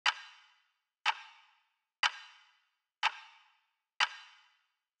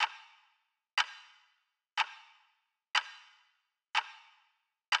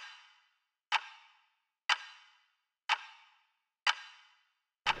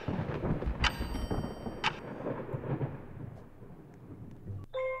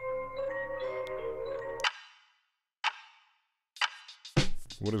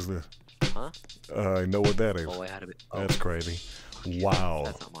What is this? Huh? I know what that is. Oh, I had a bit. Oh, That's crazy. Wow.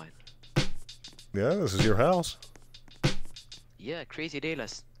 that's not mine. Yeah, this is your house. Yeah, crazy day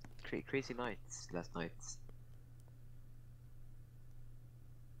crazy nights last night.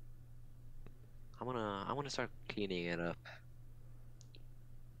 I wanna start cleaning it up.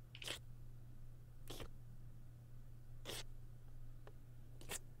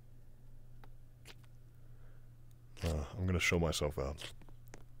 I'm gonna show myself out.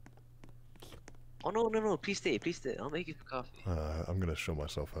 Oh no, please stay, I'll make you some coffee. I'm gonna show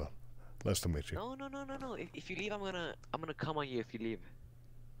myself out. Nice to meet you. No. If you leave, I'm gonna come on you if you leave.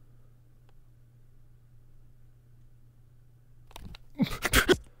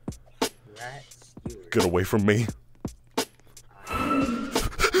 Get away from me. Oh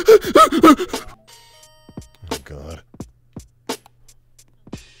God.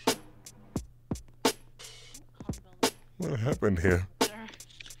 What happened here?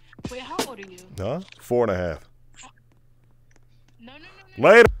 Wait, how old are you? Huh? 4.5. No.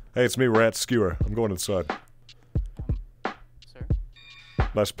 Later! Hey, it's me, Rat Skewer. I'm going inside. Sir?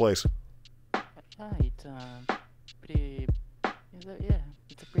 Nice place. It's pretty. Yeah,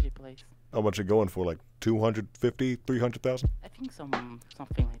 it's a pretty place. How much you going for? Like 250, 300,000? I think something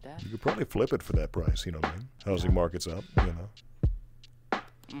like that. You could probably flip it for that price, you know what I mean? Housing market's up, you know.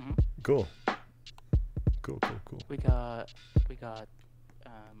 Cool. Cool. We got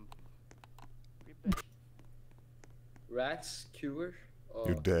Rats, cure. Oh.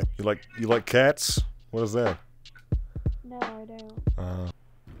 You're dead. You like cats? What is that? No, I don't.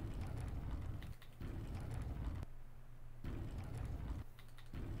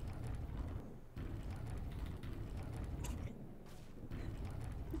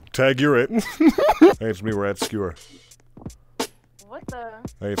 Tag, you're it. Hey, it's me, Rat Skewer. What the?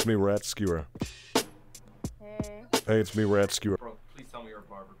 Hey, it's me, Rat Skewer. Hey. Hey, it's me, Rat Skewer. Bro, please tell me you're a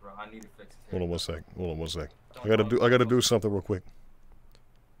barber, bro. I need to fix it. Hold on one sec. I gotta do something real quick.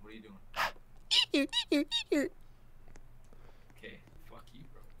 What are you doing? Okay, fuck you,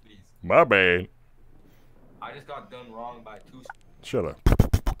 bro. Please. My bad. I just got done wrong by 2. Shut up.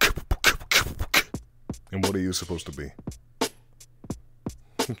 And what are you supposed to be?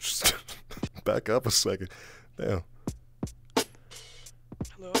 Just back up a second. Damn.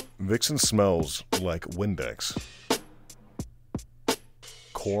 Hello? Vixen smells like Windex.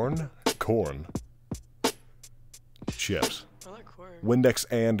 Corn? Chips. I like corn. Windex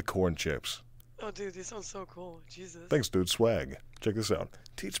and corn chips. Oh, dude, these sound so cool. Jesus. Thanks, dude. Swag. Check this out.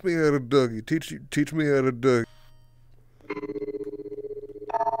 Teach me how to Dougie. Teach me how to Dougie.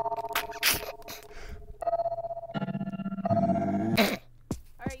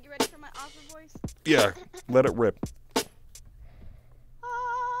 Alright, you ready for my opera voice? Yeah, let it rip.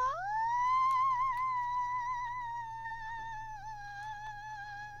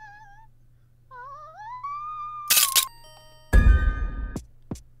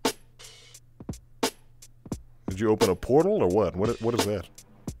 Did you open a portal or what? What is that?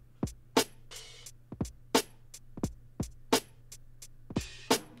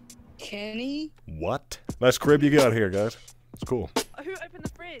 Kenny? What? Nice crib you got here, guys. It's cool. Who opened the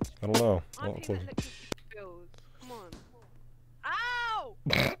fridge? I don't know. I'm Oh, paying the electricity bills. Come on. Ow!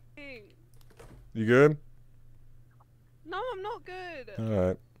 you good? No, I'm not good.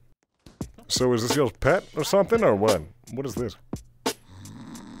 Alright. So is this your pet or something, or what? What is this?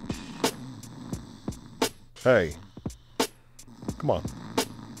 Hey. Come on.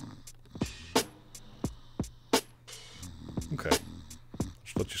 Okay.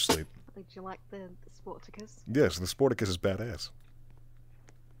 Just let you sleep. Did you like the Sporticus? Yes, the Sporticus is badass.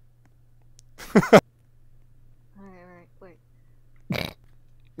 Alright, wait.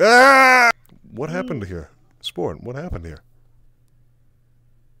 Ah! What happened here? Sport, what happened here?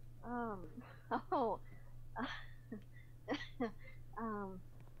 Oh.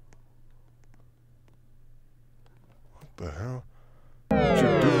 What the hell? What'd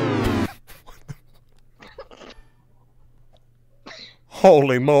you do?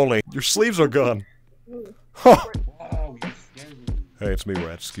 Holy moly, your sleeves are gone. Huh. Wow, you scared me. Hey, it's me,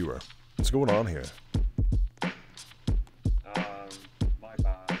 Rat Skewer. What's going on here? My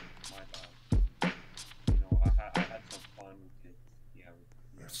bad. You know, I had some fun with it. Yeah.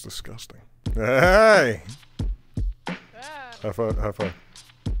 That's disgusting. Hey! Ah. High five.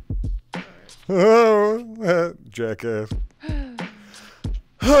 Oh, jackass.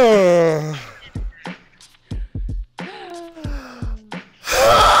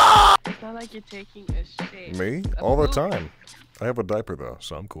 It's not like you're taking a shit. Me? All the time. I have a diaper though,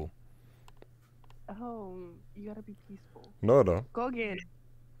 so I'm cool. Oh, you gotta be peaceful. No, I don't. Go again.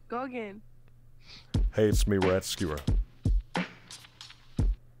 Go again. Hey, it's me, Rat Skewer.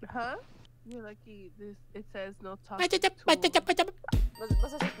 Huh? You're lucky. This it says no talking to.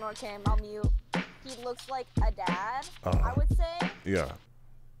 Let's just ignore Kim. I'll mute. He looks like a dad. I would say. Yeah.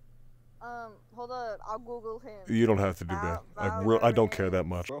 Hold on. I'll Google him. You don't have to do that. I don't care that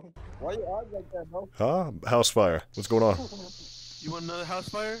much. Bro, why you acting like that, bro? Huh? House fire. What's going on? You want another house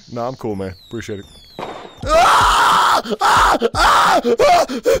fire? Nah, I'm cool, man. Appreciate it.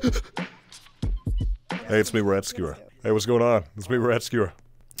 Hey, it's me, Rat Skewer. Hey, what's going on? It's me, Rat Skewer.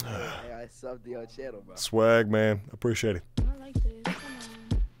 Hey, I subbed your channel, bro. Swag, man. Appreciate it. I like this. Come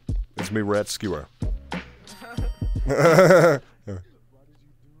on. It's me, Rat Skewer.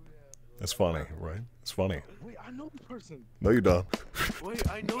 That's funny, right? It's funny. Wait, I know the person. No, you don't. Wait,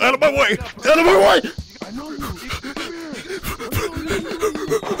 I know. Out of my way! Out of my way! I know you.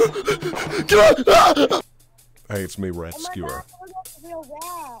 Get out! Hey, it's me, Rat Skewer. You look like a real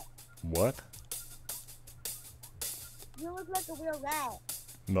rat. What? You look like a real rat.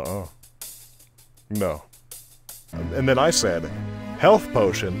 Nuh-uh. No. And then I said, health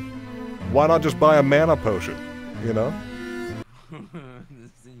potion? Why not just buy a mana potion? You know?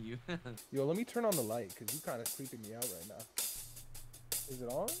 Yo, let me turn on the light, because you kind of creeping me out right now. Is it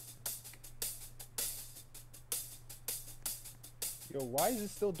on? Yo, why is it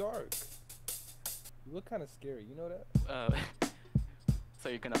still dark? You look kind of scary, you know that? So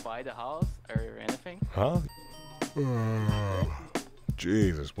you're gonna buy the house or anything? Huh?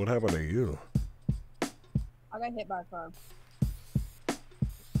 Jesus, what happened to you? I got hit by a car.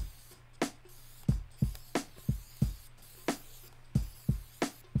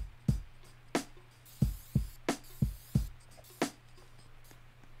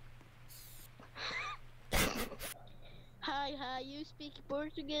 Hi, you speak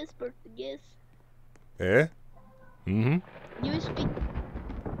Portuguese? Eh? Mm-hmm. You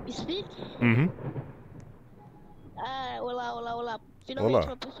speak? Mm-hmm. Ah, olá. Finalmente Olá.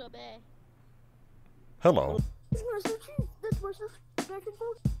 uma pessoa bem. Hello. This Master Chief back and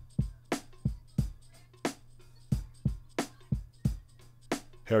forth.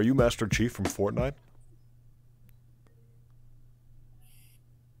 Hey, are you Master Chief from Fortnite?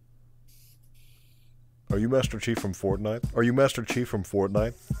 Are you Master Chief from Fortnite? Are you Master Chief from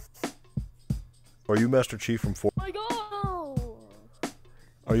Fortnite? Are you Master Chief from Fortnite? My God!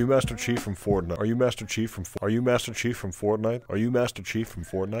 Are you Master Chief from Fortnite? Are you Master Chief from Are you Master Chief from Fortnite? Are you Master Chief from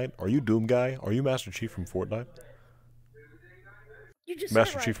Fortnite? Are you Doom Guy? Are you Master Chief from Fortnite? You just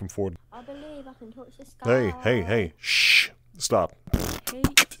Master said it Chief from Fortnite. I believe I can touch the sky. Hey, shh. Stop. Hey,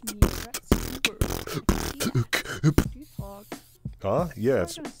 it's me, Rat Skewer. Do you talk? Huh? Yeah,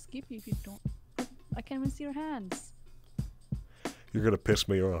 it's I'm gonna skip you if you don't. I can't even see your hands. you're gonna piss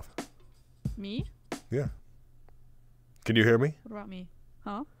me off. Me? Yeah. Can you hear me? What about me?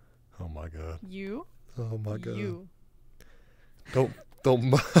 Huh? Oh my god. You? Oh my god. You. Don't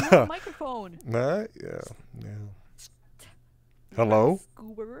You have a microphone. Nah, yeah. Hello?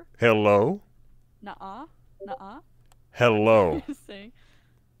 Scuba. Hello? Nuh-uh. Hello. Just saying.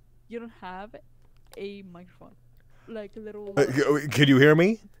 You don't have a microphone. Like a little. Can you hear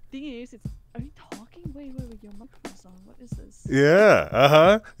me? Thing is, it's. Are you talking? Wait. Your microphone's on. What is this?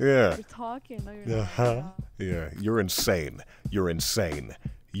 Yeah. Yeah. You're talking. No, you're not. Yeah. You're insane. You're insane.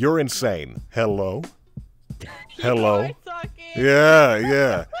 You're insane. Hello? Hello? You are talking.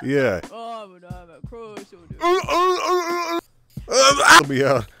 Yeah. Oh, I'm a crush. Let me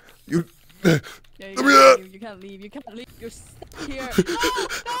out. You. Yeah, Let me out. you can't leave. You can't leave. You're stuck here.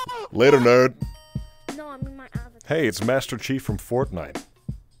 No. Later, nerd. No, I'm in my avatar. Hey, it's Master Chief from Fortnite.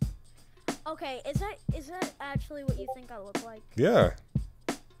 Okay, is that actually what you think I look like? Yeah.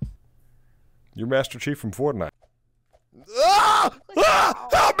 You're Master Chief from Fortnite.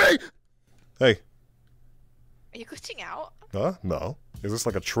 Help me! Hey. Are you glitching out? Huh? No. Is this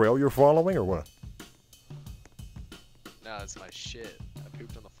like a trail you're following or what? No, it's my shit. I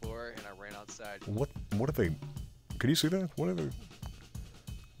pooped on the floor and I ran outside. What are they? Can you see that? What are they?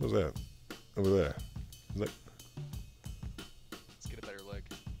 What's that? Over there. Is that? Let's get a better look.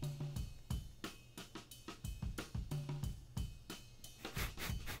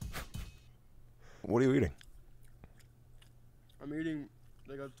 What are you eating? I'm eating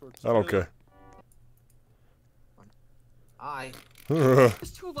like a tortilla. I don't care.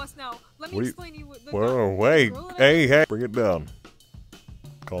 There's two of us now. Let me explain you what the Whoa, wait. Hey. Bring it down.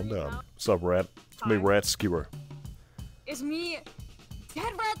 Calm down. What's up, Rat? It's me, Rat Skewer. It's me,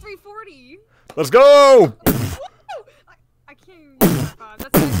 Dead Rat 340. Let's go! I can't even use that.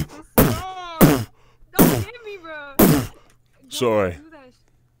 That's don't hit me, bro. Sorry. Do that.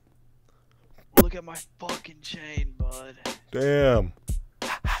 Look at my fucking chain, bud. Damn.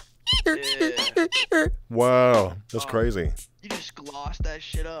 Yeah. Wow, that's crazy. You just glossed that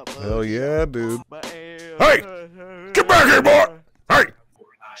shit up. Bro. Hell yeah, dude. Hey! Get back here, boy! Hey!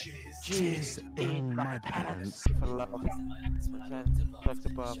 Jizz in my pants. Left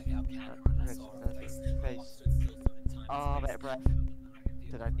above. Face. Oh, that breath.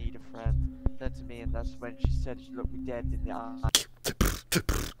 Did I need a friend? Said to me, and that's when she said she looked me dead in the eye.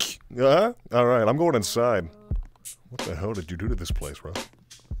 Alright, I'm going inside. What the hell did you do to this place, bro?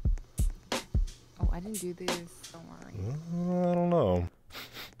 Oh, I didn't do this. Don't worry. I don't know.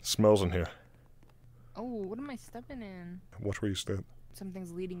 Smells in here. Oh, what am I stepping in? Watch where you step.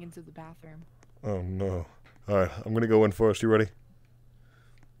 Something's leading into the bathroom. Oh no. Alright, I'm gonna go in first. You ready?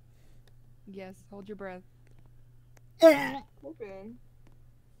 Yes, hold your breath. Open.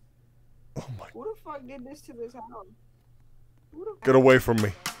 Oh my. Who the fuck did this to this house? Get away from me.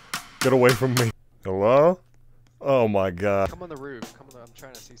 Get away from me. Hello? Oh my god. Come on the roof. Come on I'm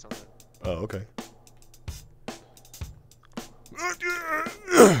trying to see something. Oh, okay.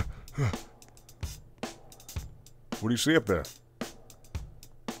 What do you see up there?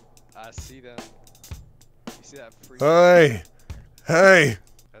 I see them. You see that freak? Hey! Hey!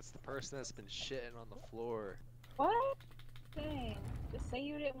 That's the person that's been shitting on the floor. What? Dang. Just say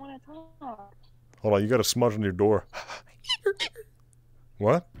you didn't want to talk. Hold on, you got a smudge on your door.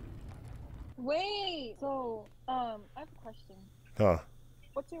 What? Wait. So, I have a question. Huh.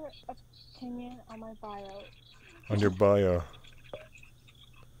 What's your opinion on my bio? On your bio.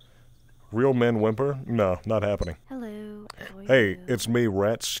 Real men whimper? No, not happening. Hello. How are Hey, you? it's me,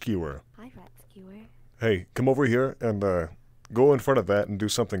 Rat Skewer. Hi, Rat Skewer. Hey, come over here and go in front of that and do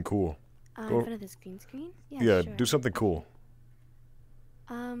something cool. In Go- front of the green screen? Yeah, sure. do something cool.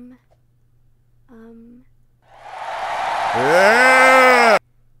 Yeah!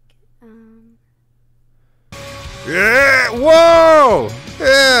 Yeah! Whoa!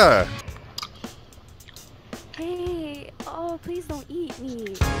 Yeah!